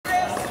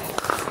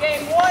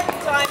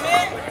time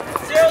in,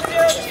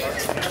 0-0-2.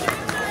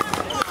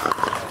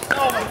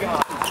 Oh my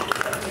God.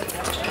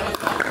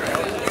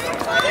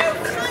 Time out,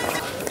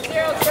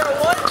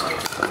 0-0-1.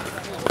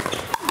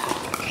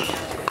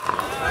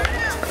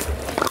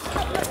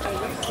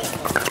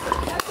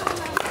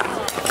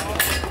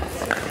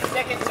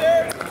 Second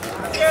serve,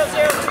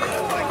 0-0-2.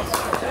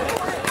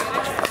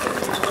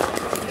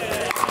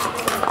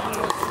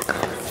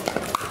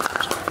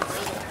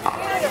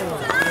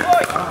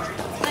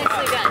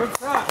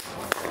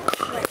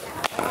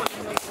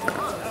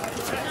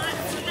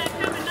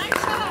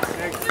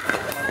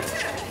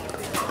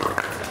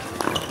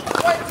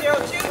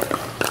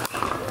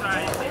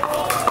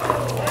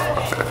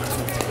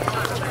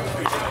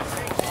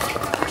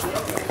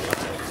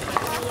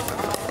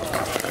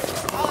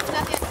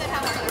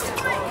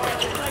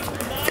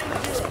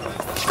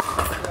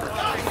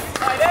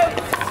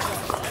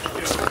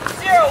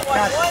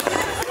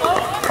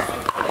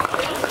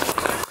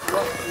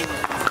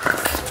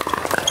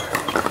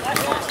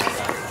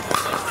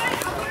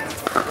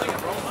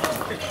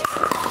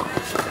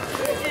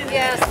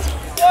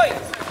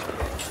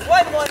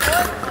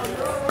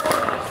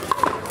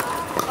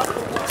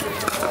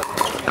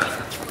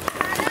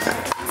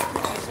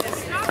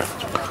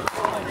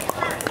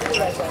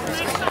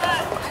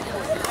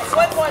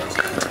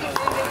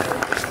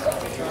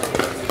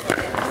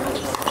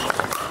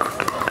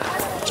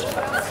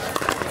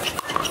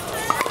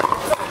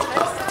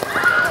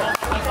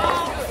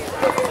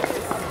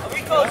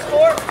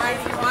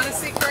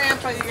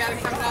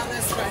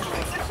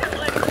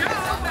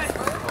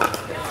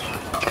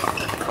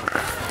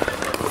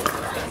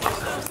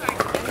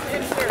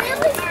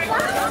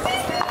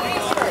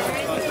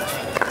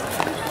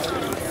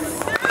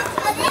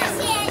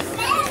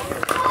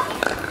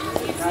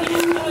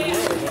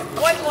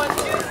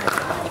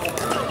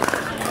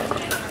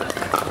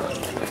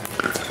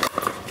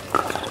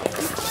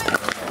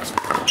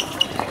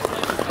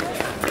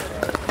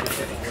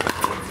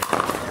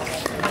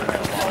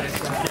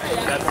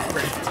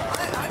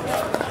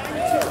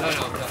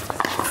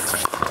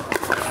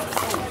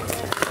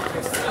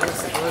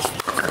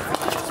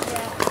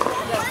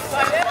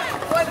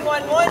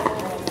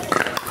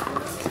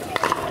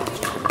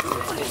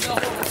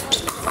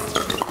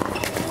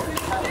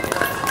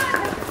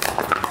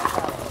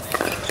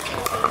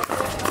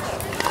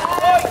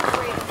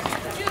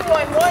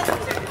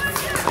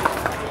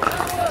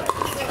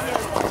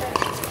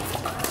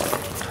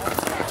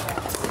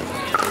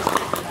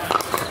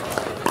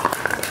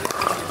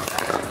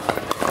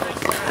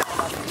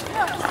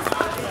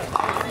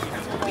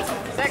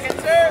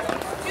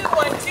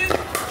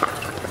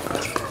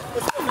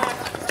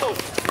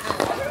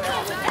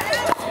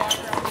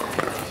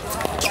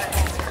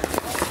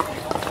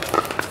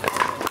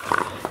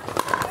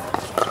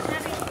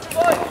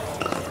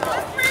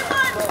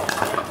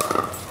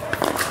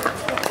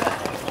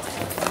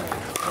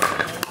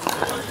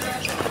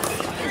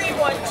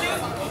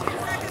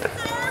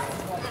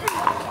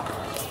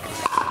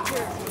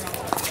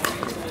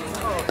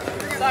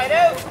 Side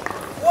out.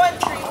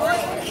 1-3-1.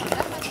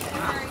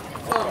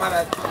 Oh, my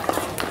bad.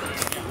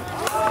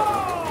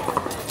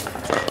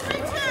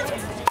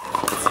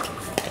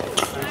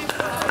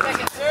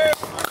 Second serve.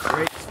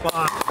 Great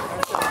spot.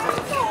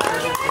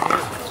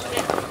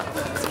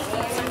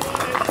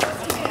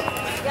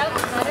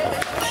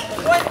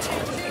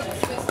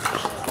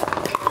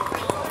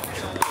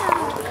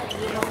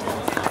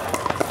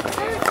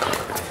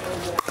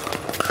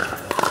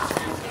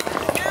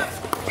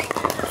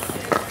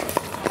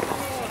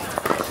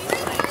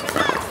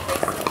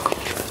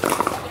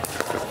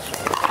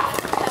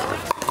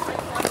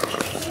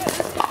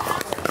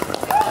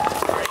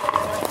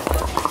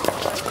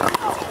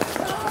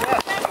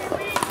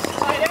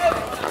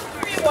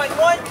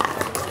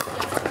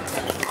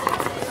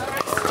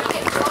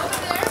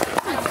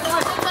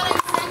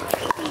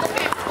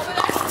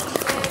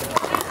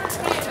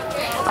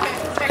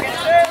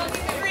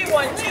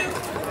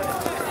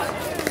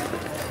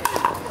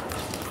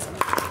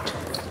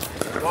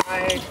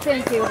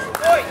 Thank you. Oi.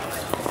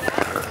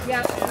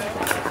 Yep.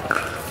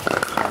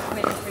 I'm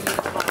waiting for you to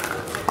call.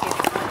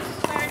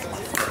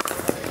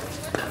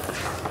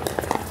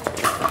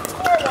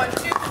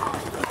 4-1-2.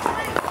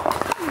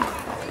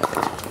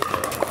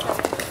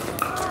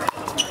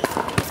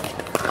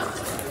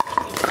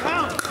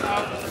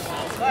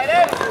 Side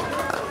out.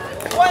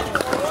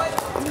 1-4-1.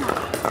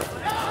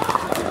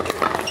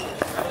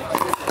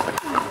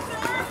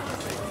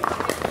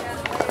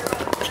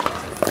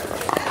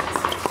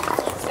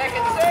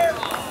 Second serve.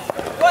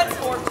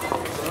 1-4-2.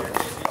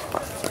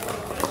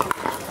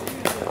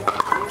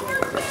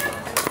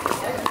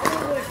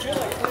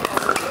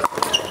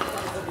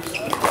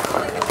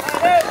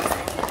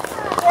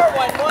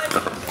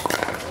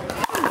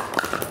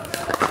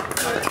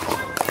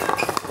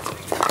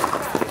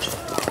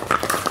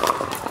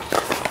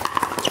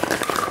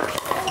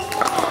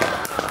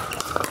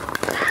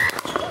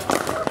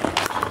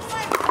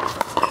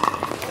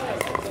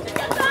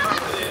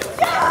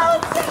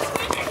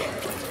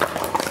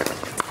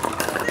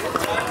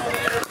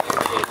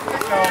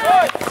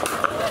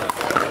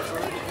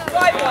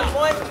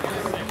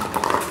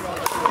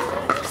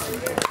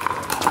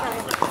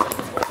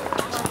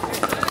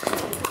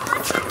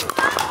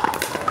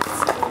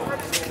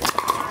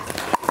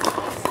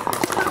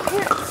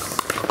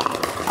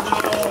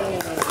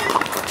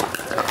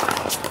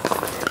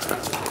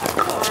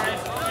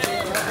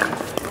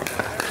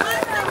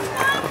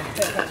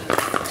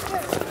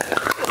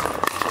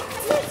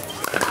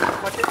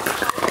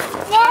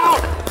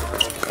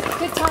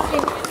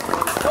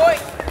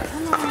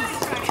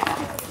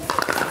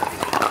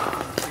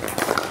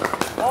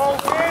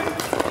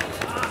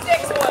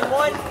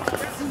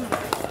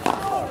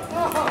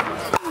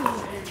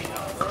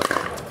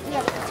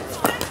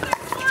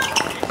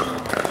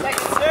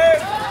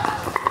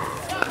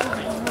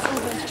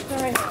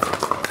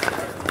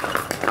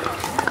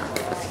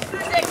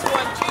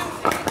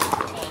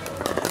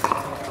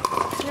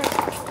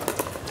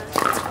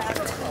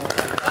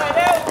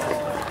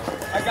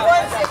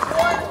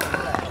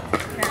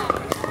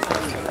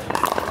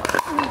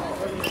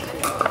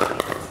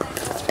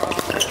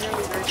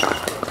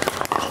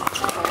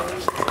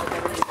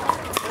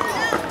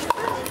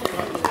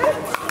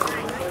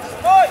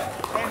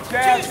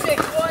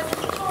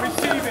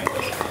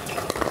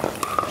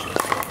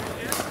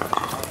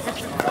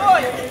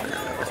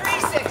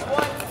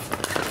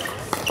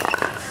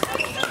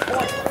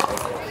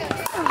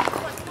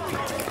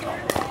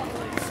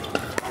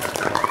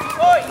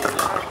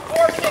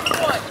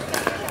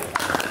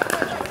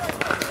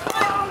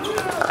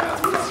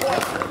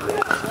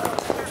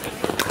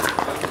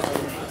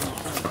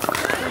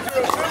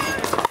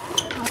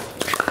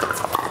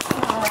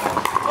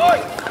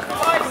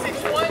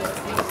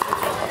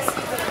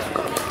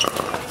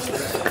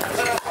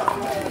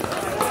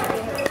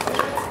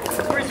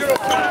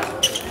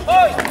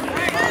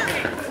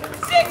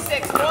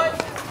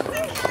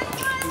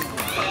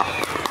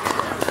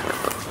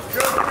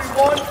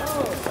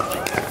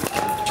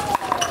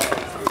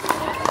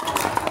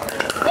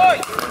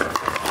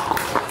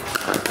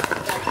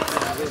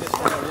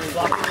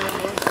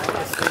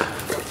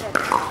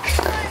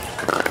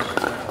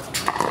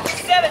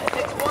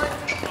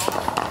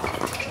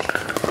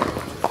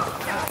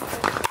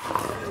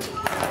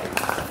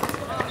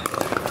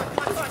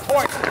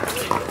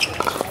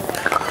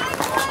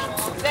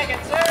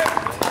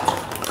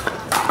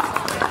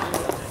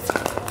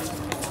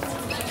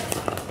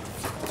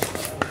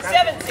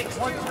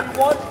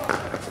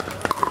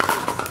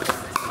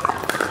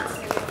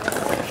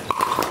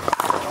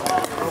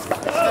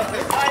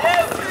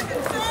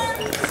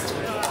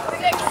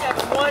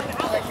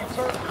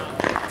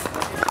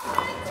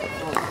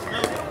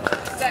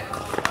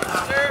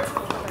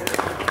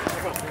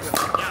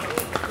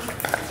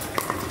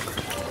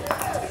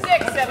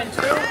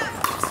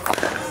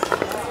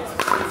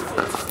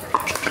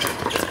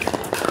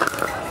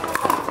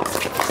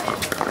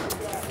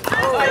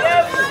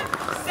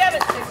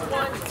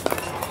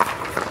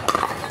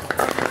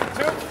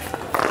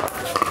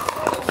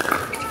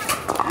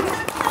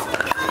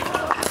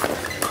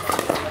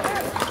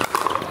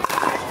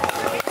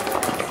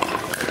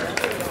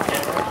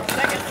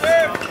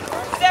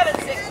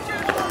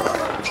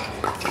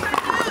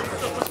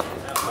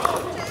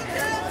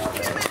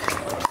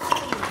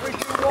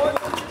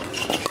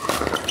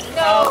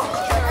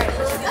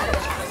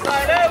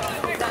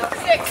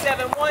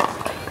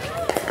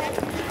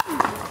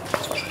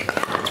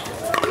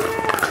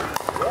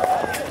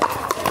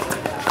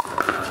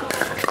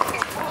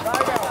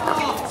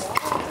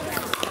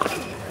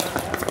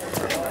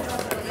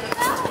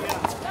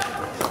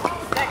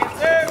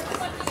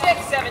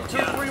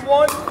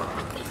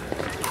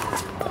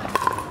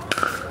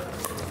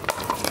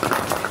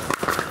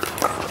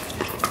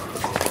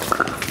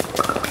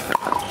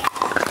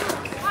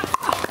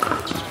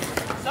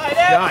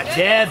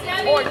 Jab.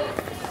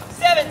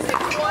 7,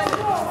 6, 1.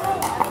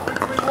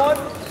 3, 3, 1.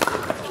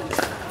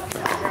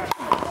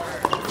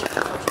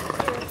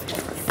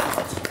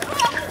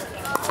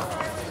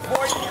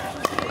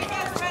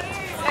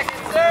 Second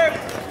serve.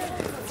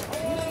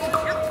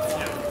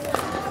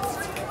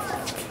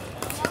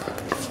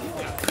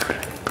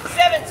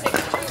 7, 6,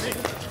 2.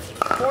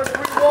 4,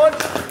 3, 1.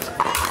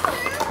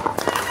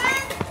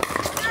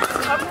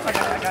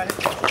 I got it.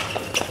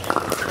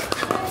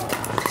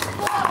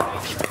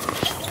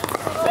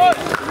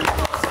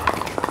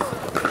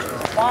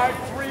 5,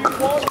 3, 1,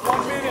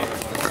 1 minute.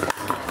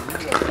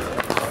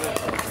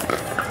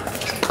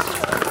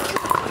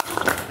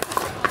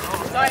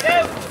 Side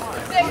out.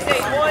 6,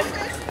 8, 1.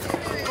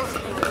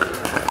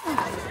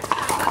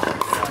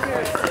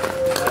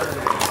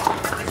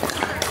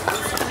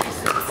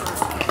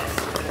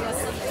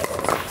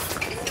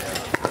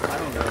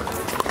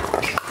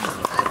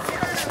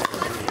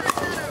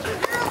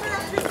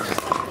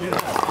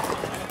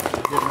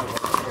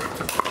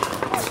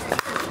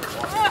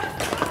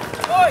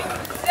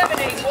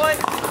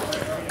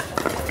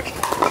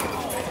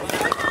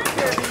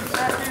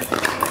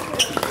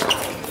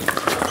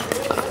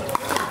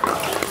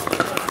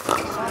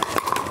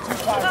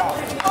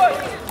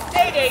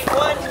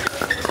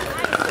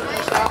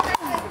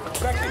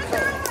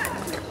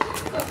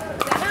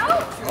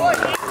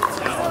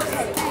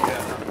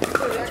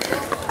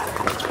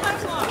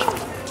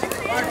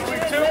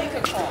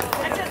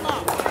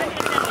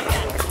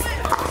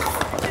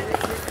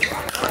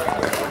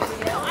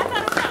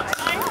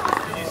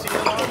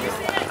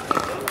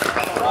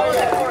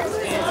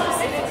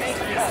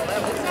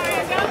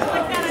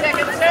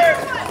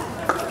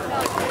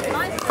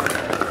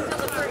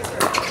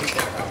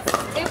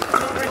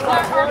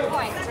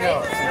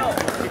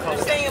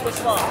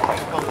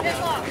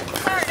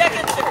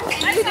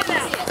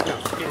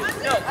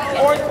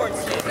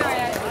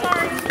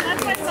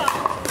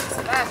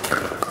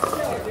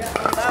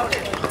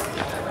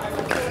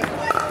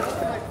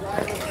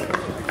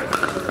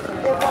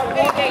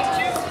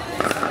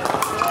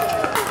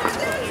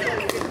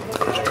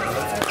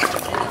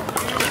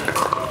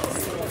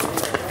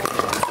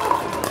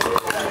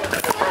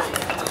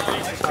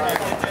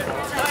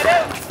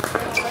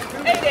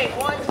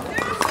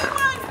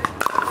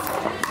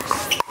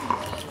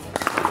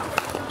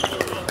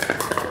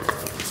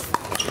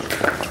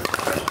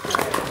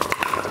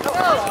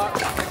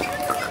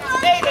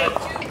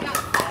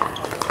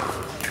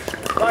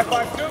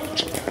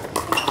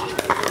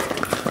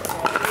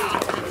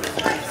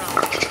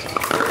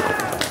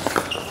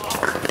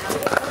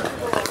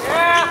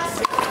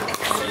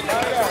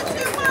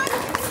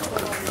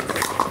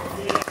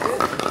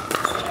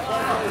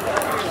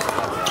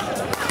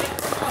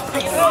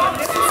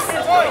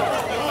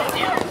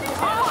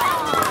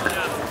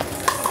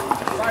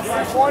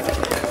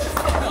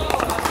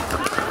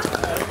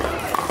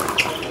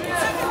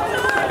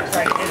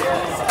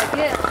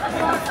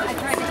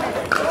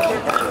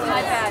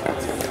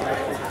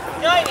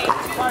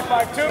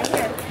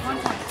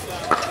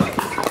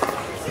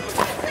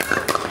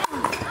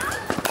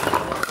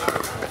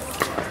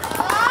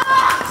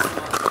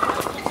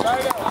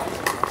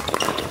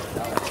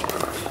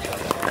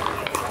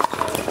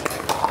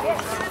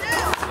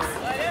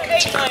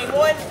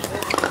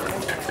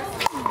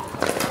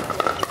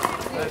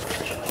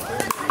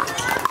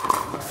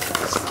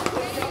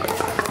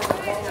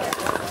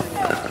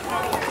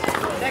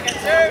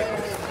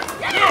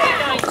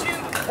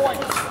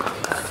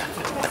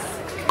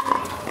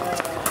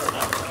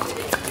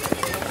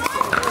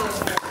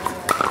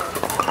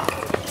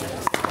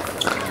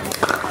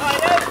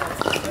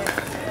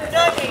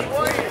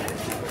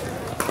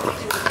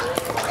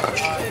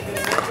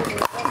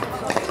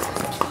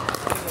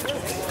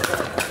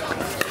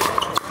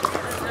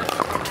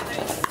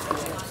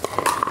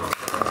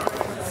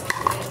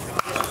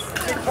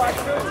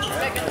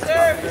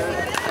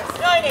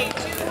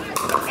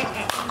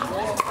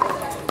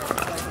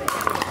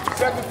 9-8-2.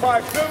 Second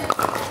 5-2.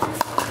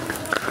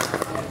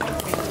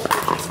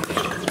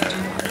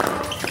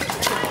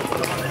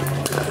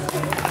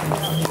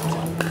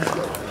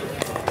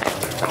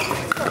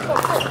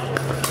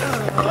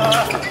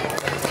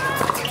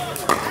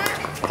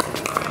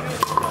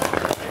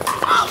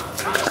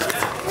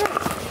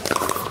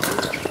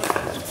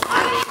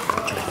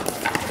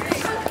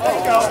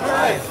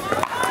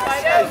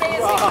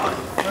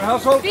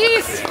 Household.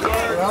 Beast!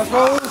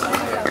 Household.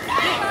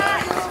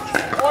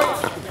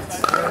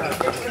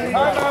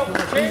 Timeout.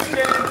 Change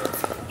game.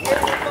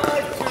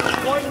 85 to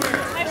 1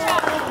 minute.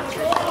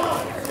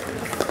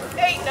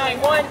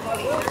 8-9-1.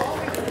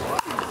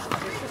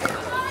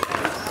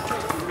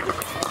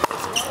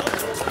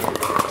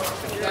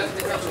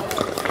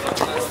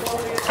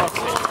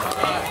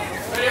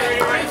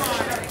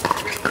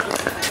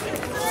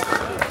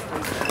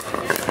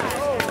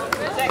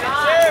 Second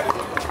serve.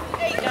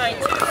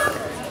 8-9-2.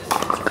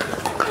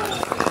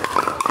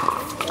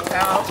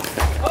 Out.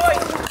 Oi.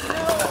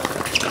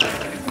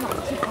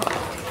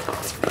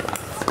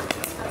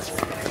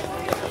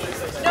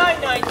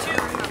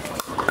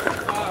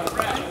 9-9-2.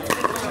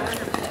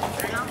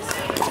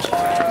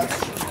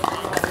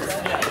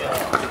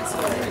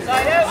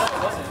 Side out.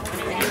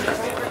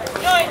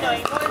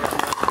 9-9-1.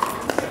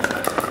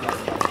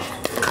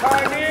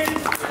 Time in.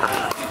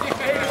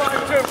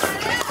 8-5-2.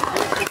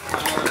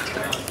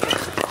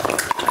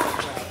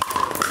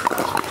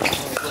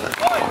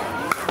 Oi.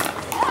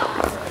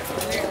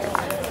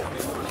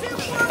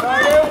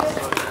 Side out.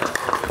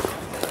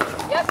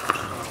 Yep.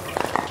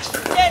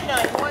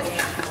 10-9-1.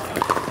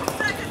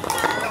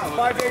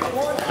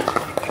 5-8-1.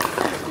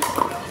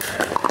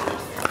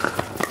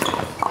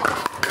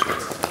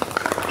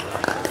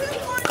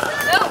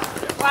 No!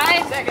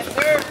 Why? Second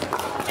serve.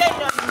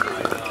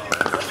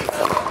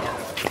 10-9-2.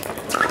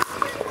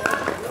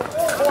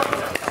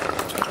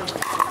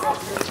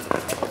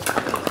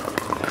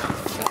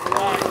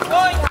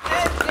 Going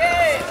and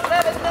game.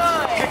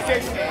 11-9.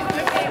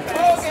 6-8.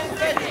 Foug and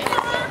Grenzer.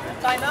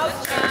 Timeout.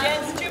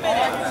 Against 2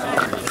 minutes.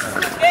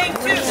 Game 2.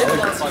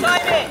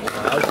 Time in.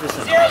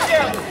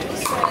 0-0.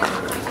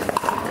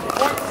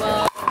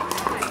 Well,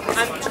 I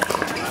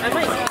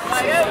might.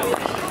 Side out.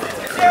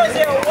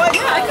 0-0-1.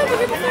 Yeah, I could be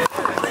here before.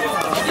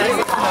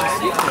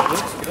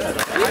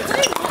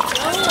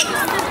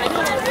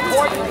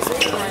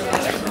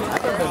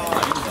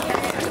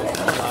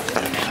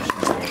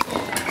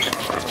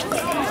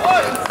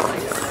 Oi.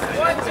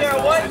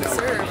 1-0-1.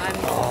 Serve.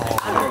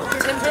 I'm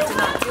tempted to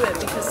not do it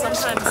because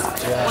sometimes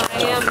when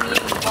I am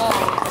meeting the ball,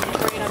 I'm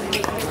afraid I'm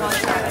making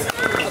contact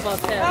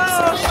above head.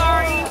 Oh,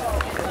 sorry.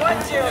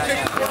 1-0-2.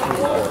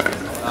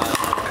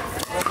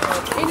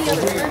 Any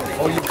other tournament.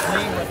 Oh, you're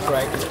playing with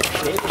right?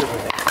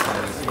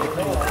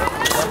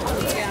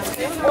 Yeah,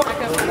 they don't know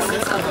like I'm on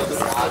these levels. They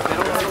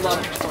don't have a lot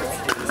of sports.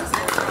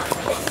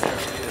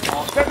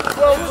 Second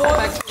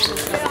 12-1.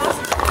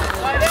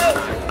 Side out.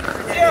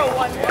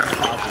 0-1.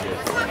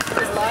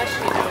 Because last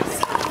year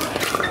was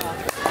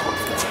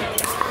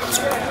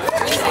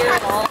 3-0 in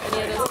all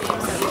any of those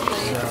games that we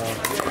played.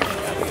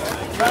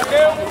 Side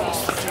out.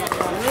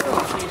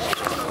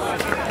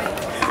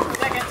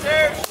 Second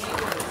serve.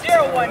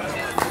 0-1-2.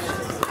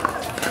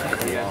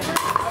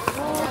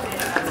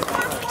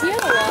 He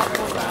had a lot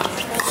going on.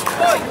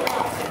 Oi.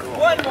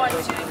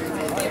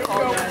 1-1-2. He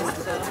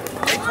apologized though.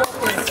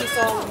 Because he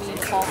saw when me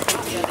and Paul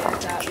played together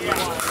that we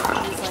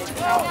won. He's like,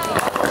 oh,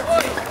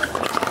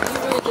 you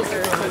really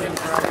deserve to win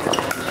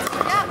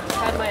that.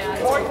 Had my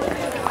attitude.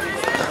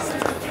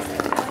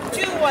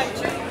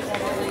 2-1-2.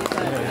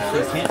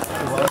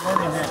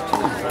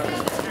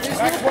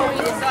 There's no point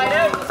in Side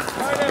out.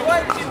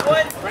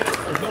 1-2-1.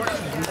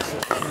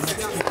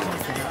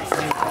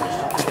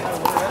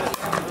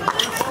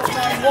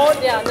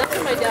 yeah, that's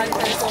what my dad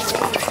kind of told me.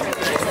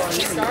 When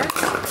you start,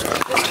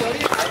 just go to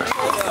your practice,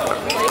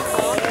 play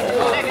slow,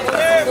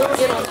 and you'll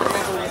get on that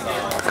level with it.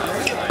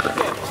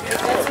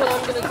 That's what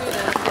I'm going to do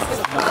then. I'm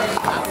just going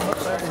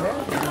to play.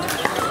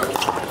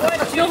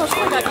 You'll have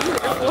fun back in there.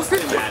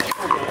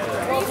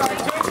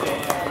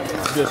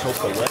 Just hope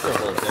the weather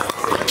holds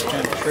out. It's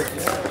kind of tricky.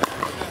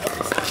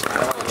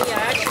 Yeah, I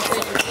actually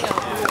played with Leon.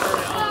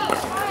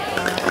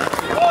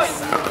 Oi.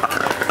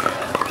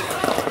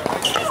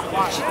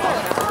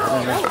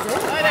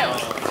 That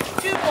was it.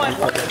 2-1.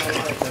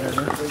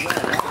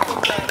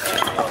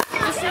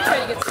 Just to try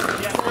to get some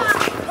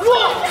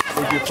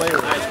Who'd you play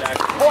with?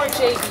 Point.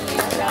 JB.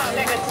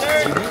 Second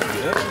serve.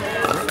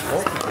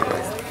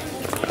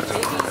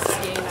 JB's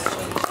game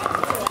actually.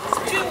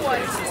 2-1.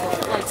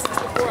 Like since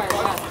before I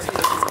left, too,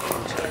 his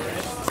game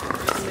changed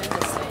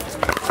tremendously.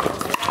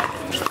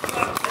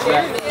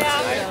 Jeremy,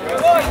 Yeah.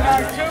 too, Oi.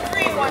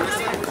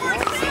 2-3-1-2.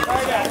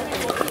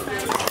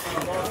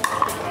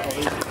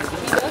 he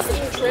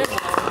doesn't trim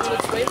now. He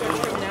looks way better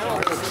trim now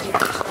than when he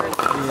first started.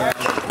 Yeah, I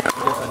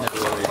guess I never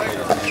really played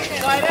it.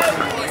 Side out.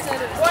 He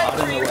said it. 1-3-1. I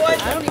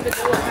don't even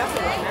know what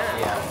happened with Matt.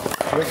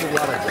 Yeah, there's a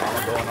lot of drama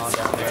going on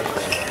down there.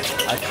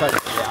 I tried to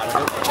stay out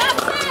of it.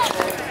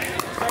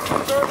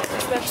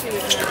 especially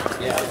with Matt.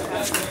 Yeah.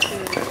 So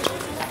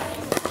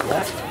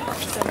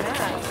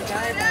Matt, the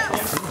guy that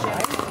owns the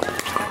gym,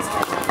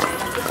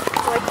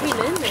 so I came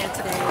in there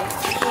today, and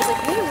he was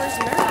like, hey, where's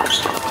Matt?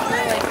 And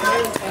I'm like, no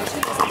one told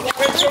you? He's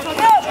like,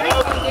 yeah, I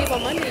talked to you gave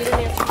on Monday, you didn't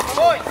answer the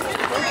phone.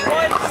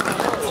 Point.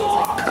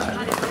 3-1.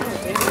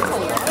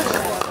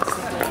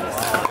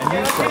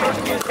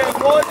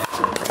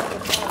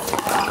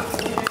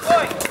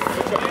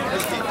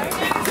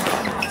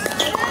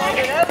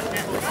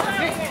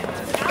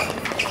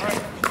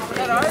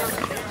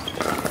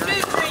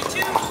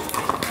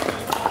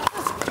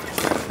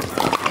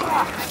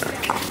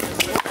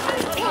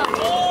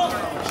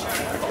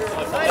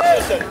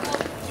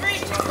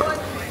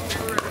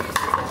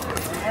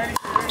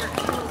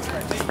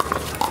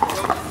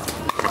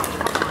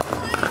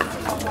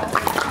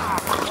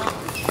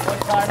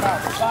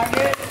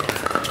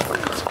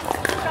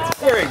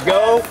 There we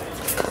go.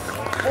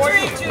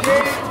 3-2.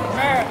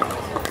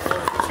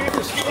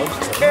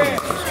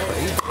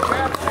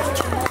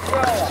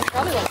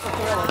 Probably wants to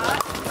throw it.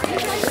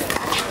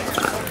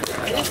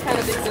 It is kind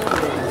of big deal.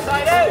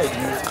 Side out.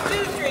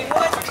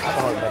 2-3-1.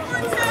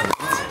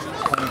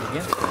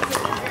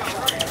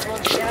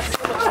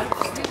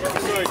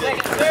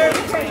 Second, third.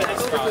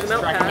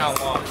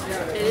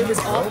 And it was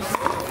awful.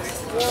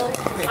 Well,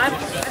 I'm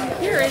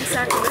here in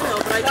Sacramento,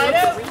 but I drove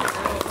to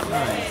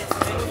Reno.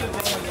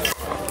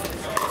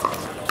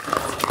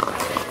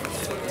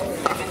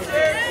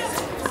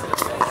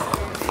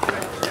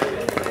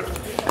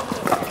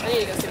 I need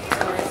to go see the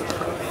story.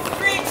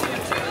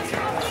 3-2-2.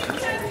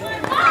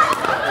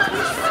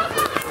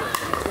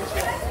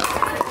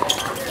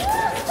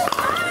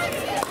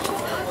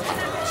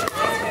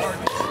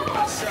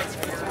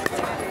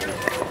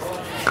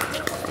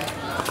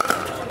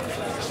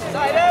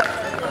 Side out.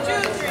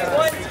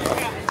 2-3-1.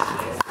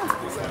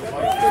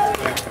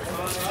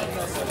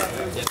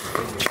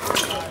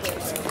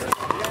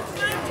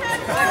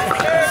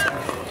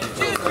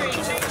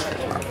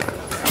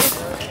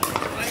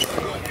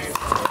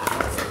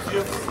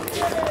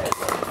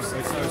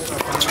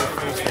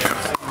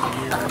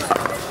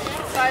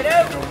 Side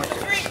out.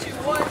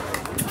 3-2-1.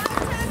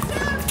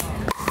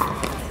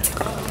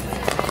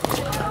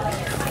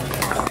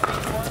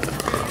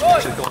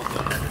 Point.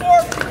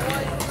 4-1.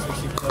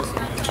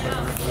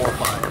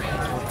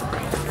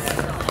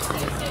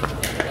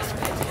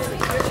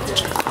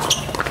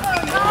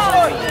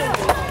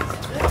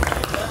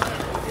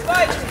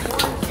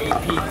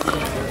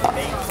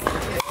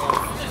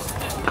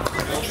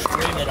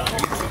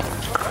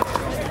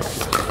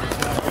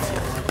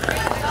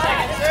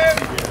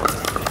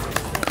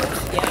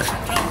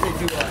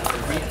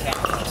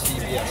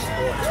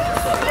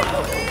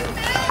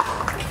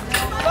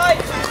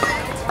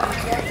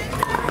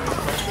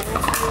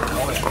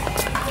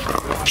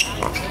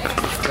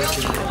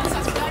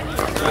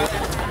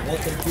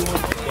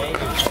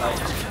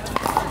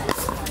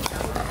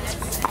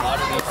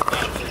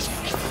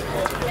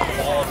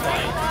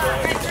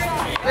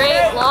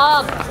 Great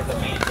lob.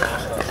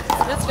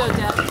 Let's go,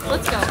 Deb.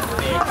 Let's go.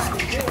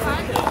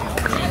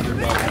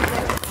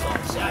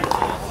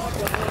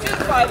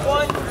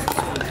 2-5-1.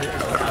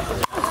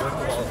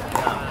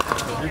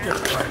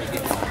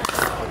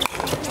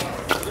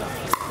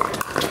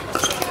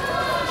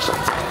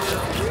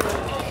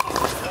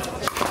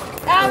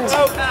 Out.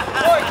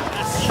 Point.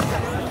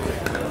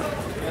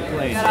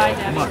 Good eye,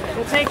 Deb.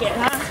 We'll take it,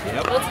 huh?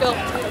 Yep. Let's go.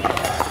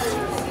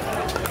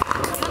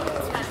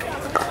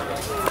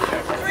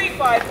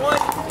 3-5-1.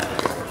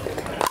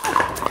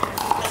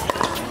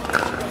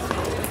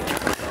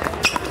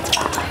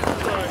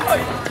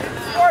 Point.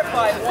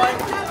 4-5-1.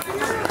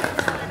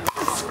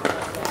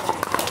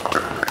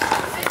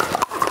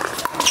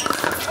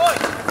 Point.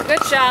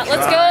 Good shot.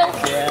 Let's go.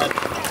 Yeah.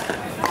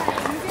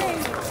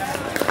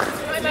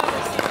 Timeout.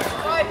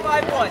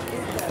 5-5-1.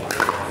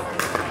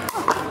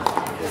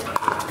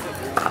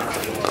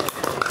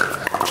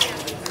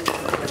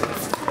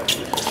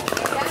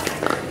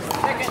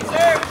 Second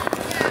serve.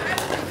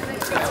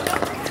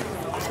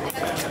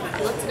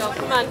 Let's go.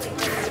 Come on.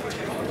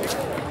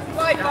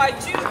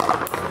 5-5-2.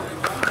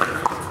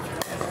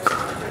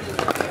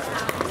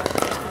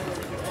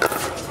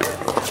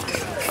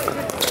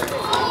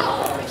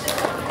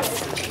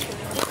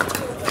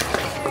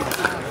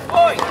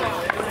 Point.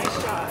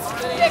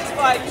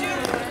 6-5-2.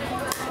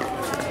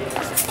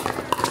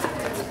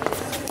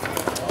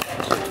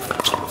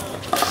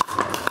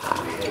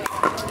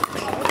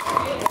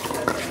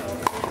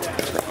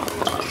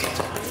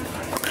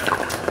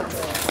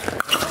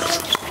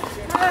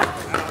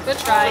 Good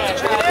try. Good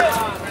try.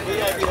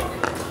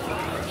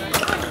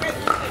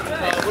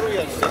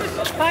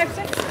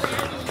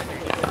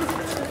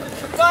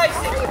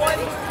 5-6-1.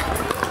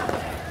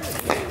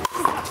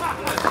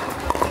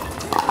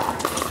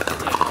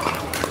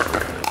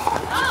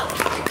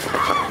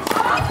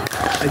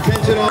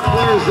 Attention all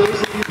players, those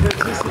of you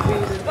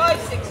participating.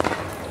 5-6.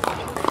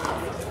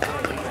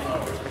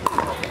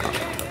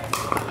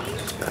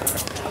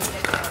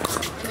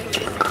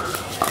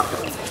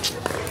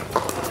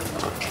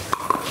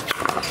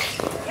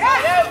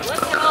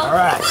 Let's go. All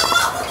right.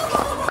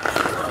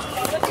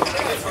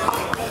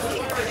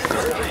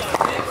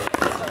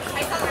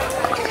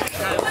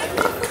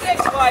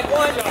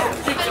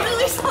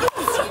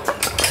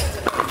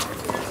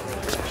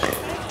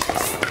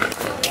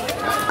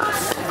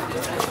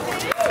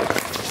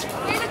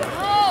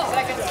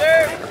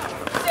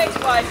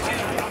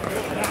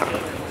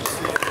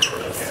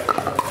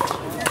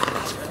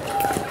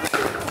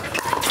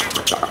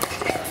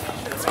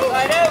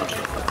 Line out.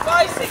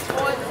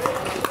 5-6-1.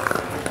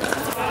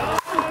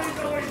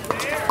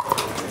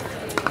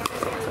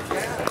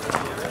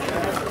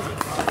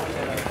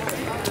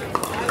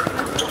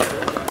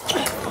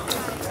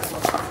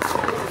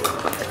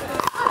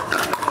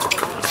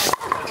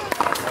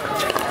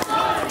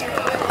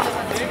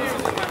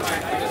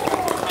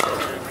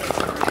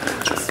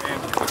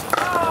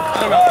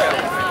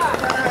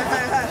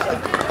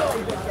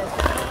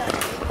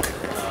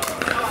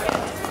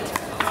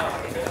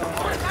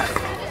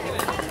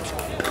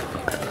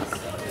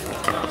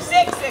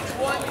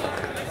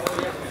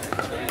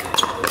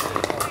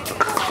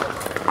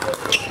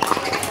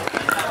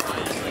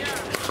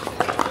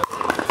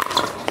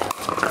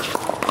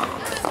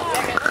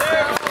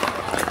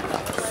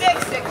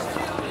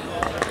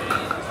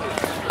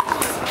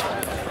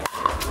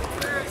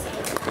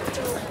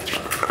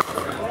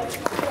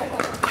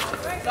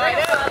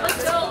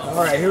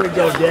 All right, here we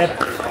go, Deb.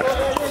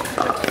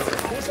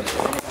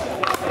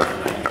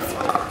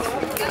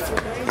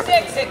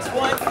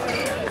 6-6-1.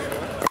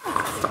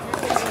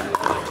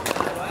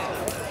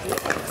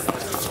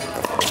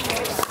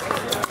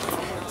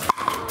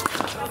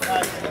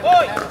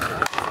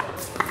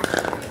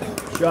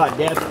 Shot,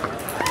 Deb.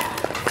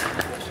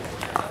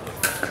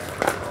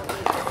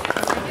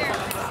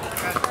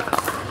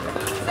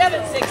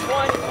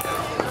 7-6-1.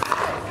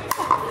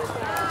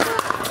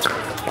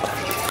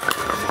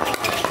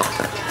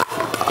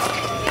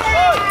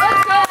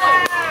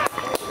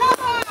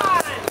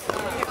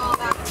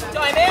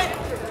 Time in.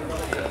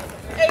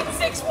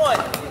 8-6-1.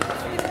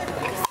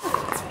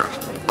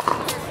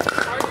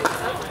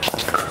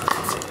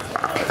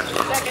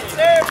 Second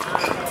serve.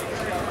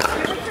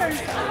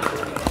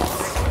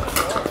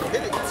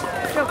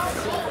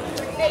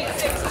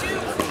 8-6-2.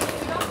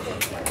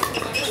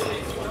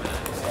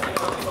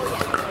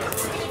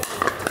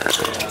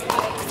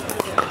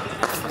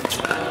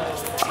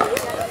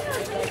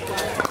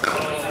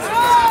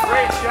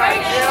 Great shot,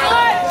 Jim.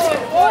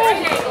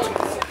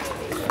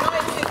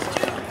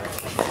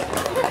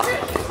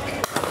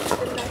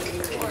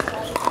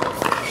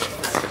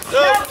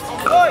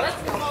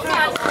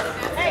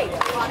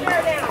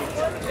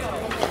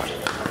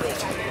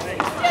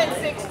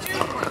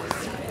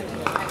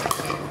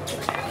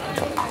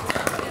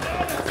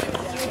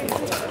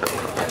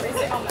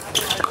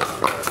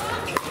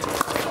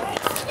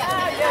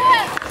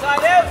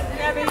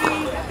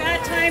 Bad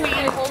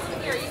timing.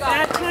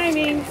 Bad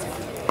timing.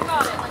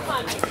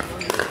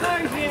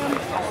 Sorry, Jim.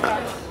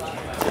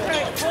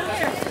 Right, hold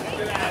here.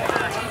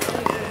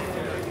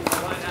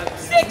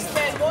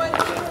 6-10-1.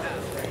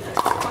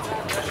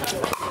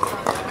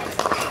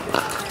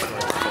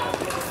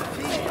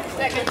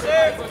 Second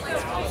serve.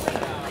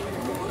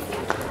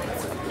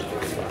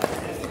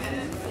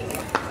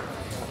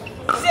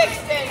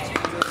 6-10-2.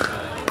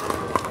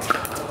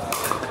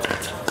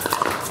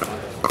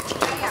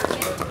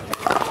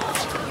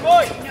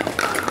 Boy.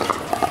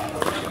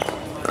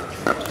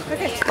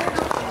 Okay.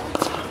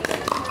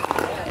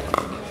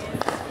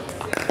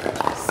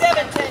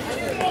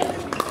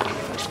 7-10-2.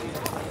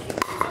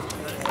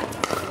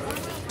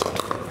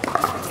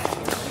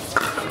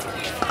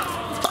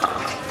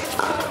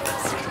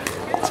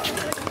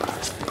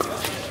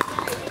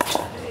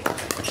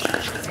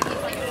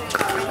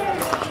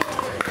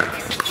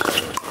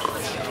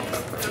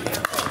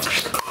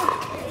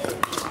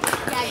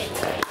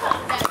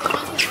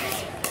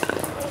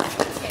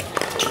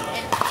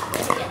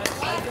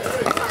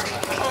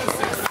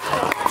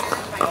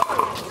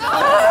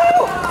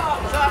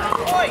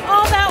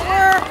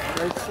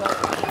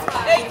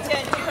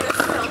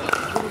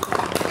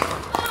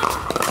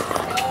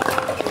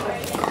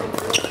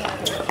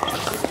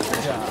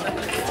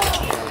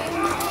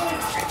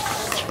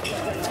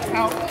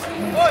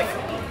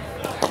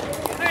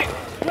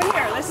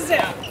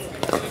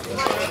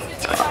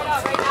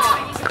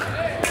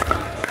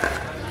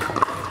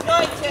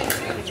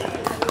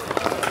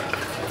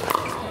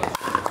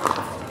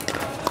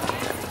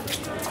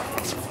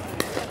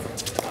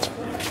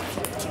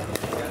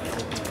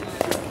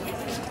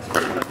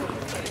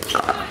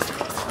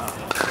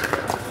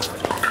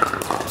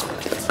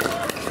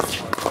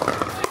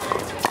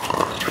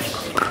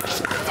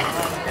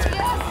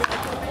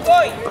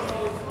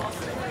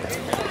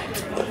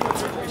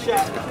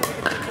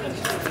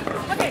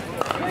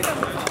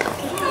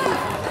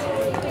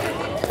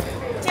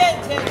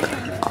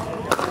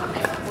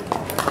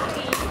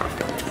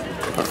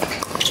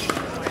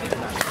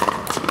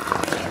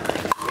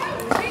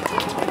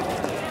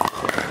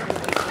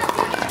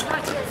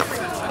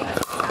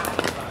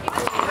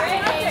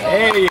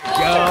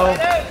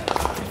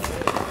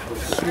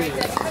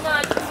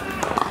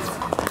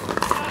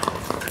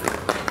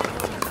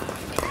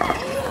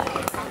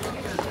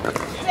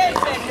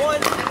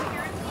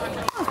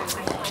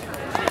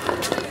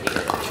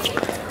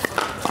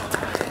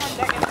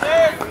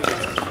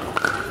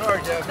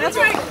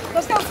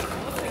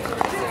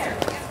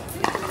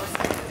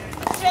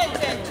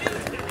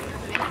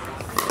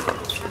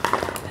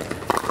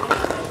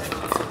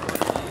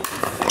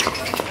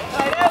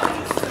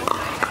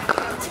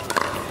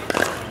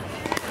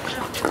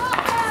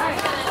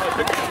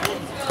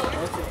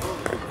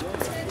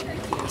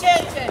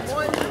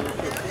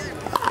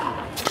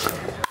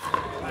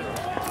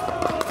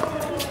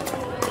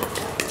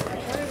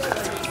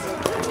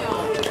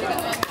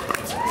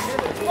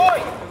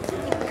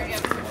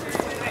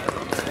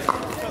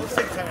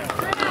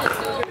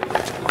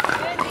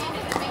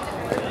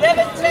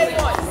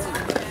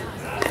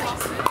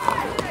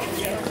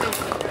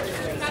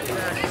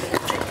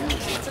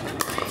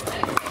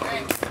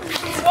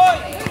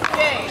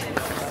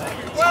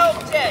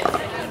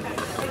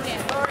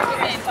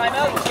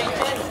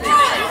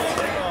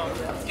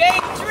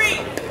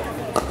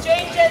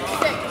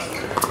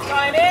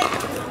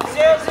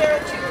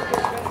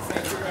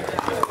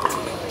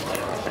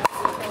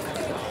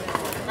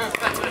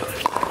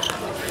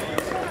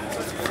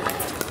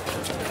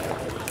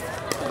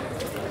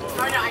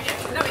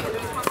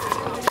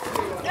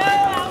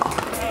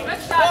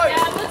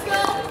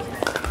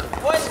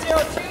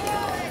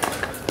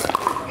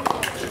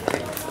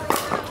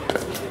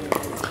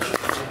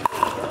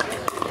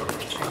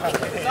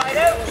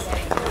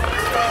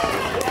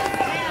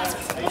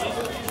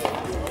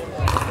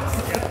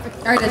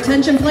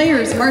 Attention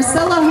players,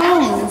 Marcella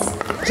Holmes,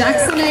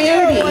 Jackson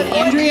Aote,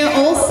 Andrea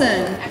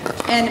Olson,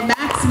 and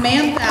Max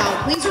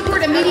Manthau. Please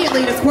report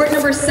immediately to court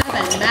number 7.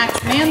 Max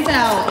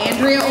Manthau,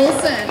 Andrea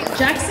Olson,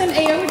 Jackson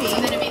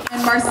Aote,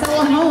 and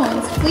Marcella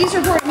Holmes. Please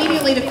report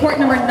immediately to court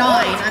number 9.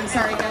 I'm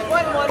sorry, guys.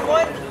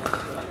 1-1-1.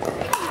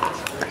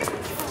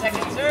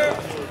 Second serve.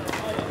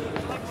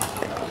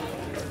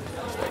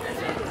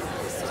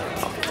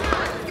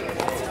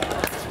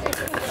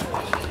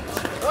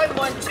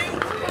 1-1-2.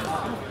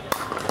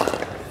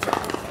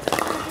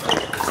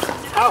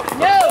 Out.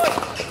 No.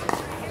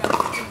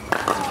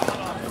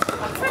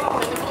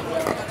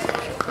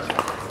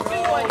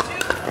 2-1-2.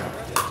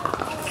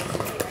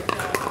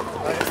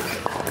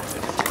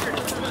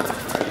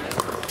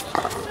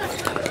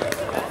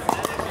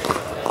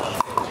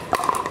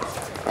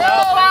 No,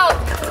 out.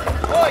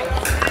 Boy.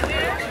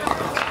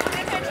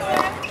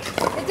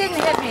 It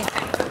didn't hit me.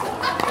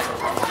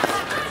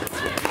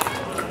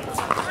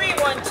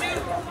 3-1-2.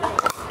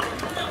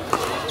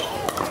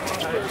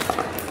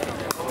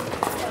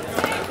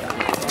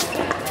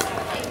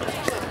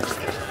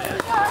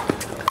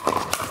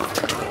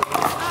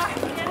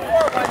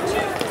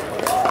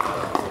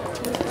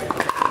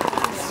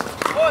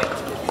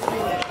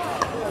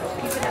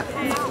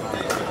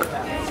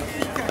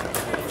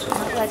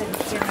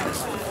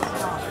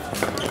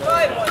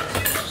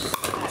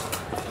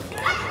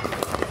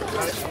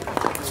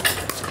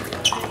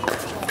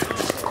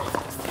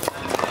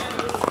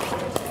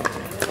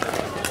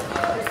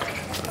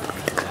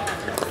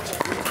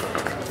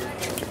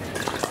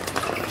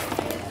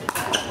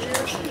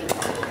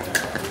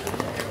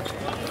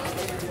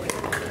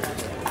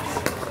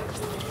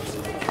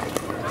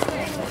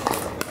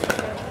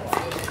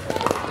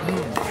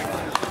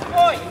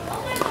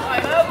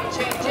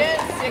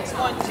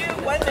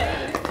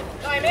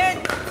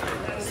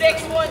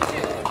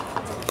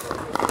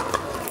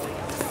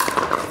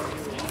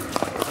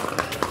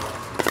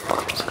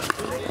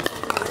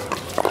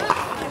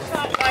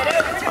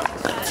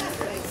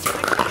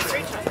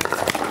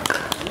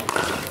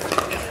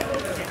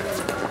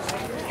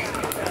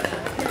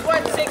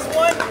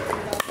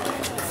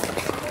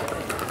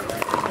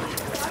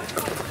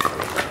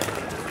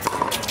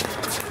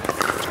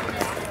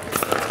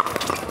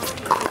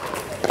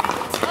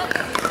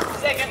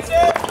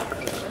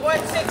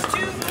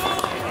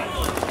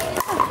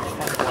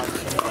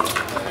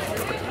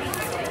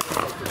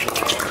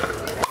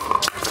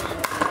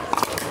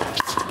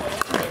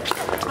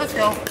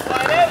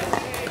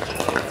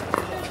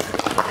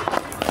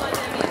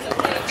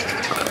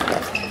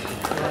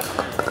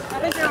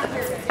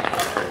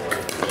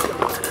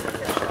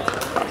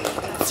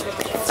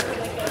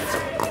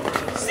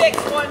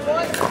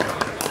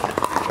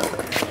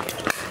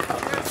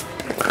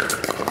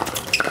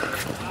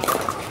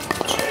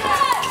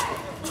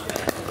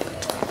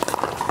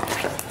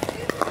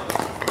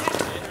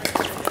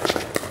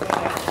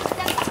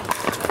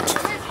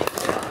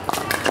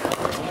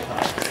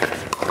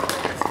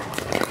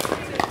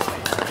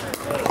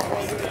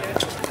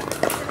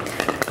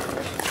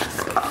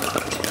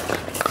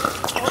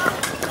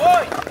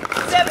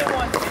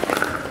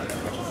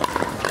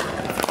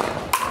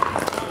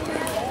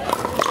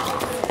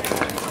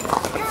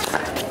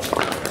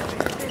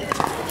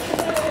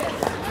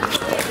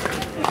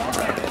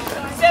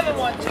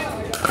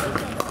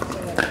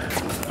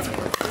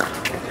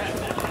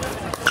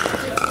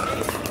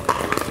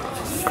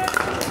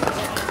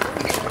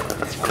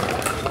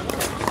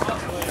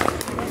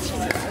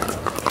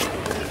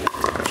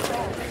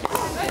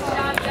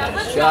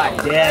 Shot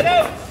dead.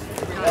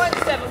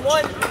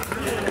 1-7-1.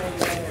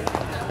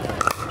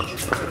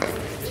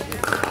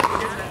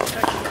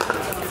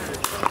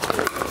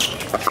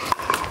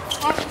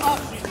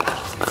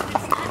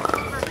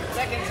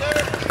 Second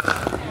serve.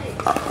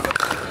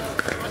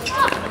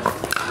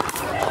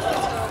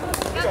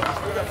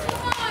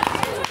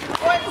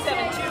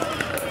 1-7-2.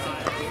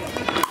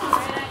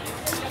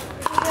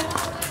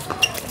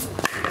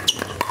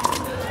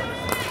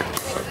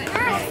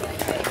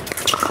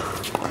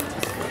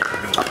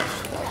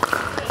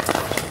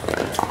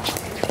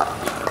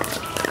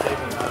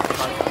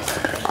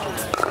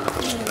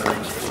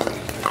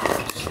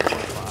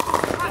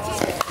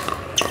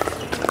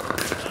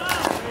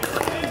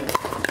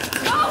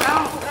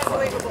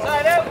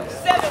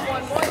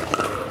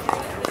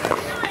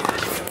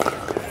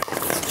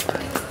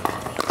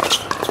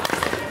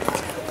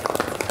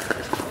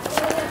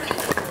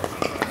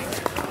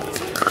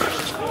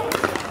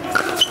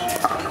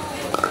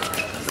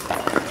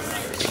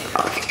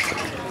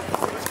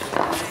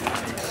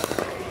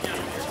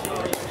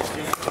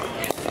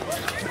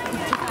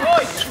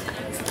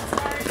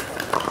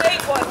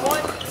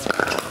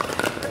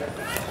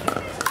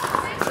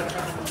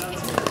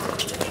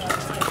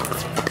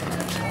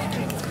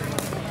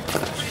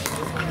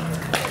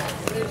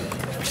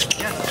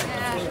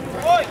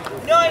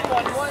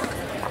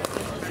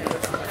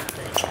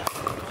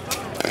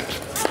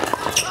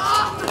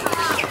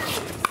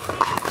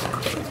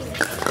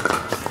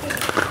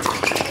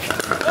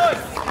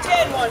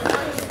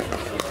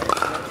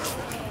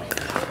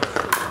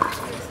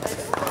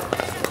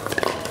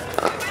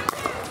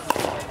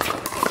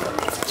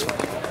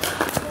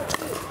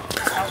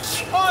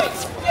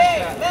 points.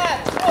 Game,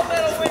 match, gold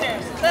medal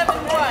winners.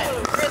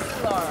 7-1. Chris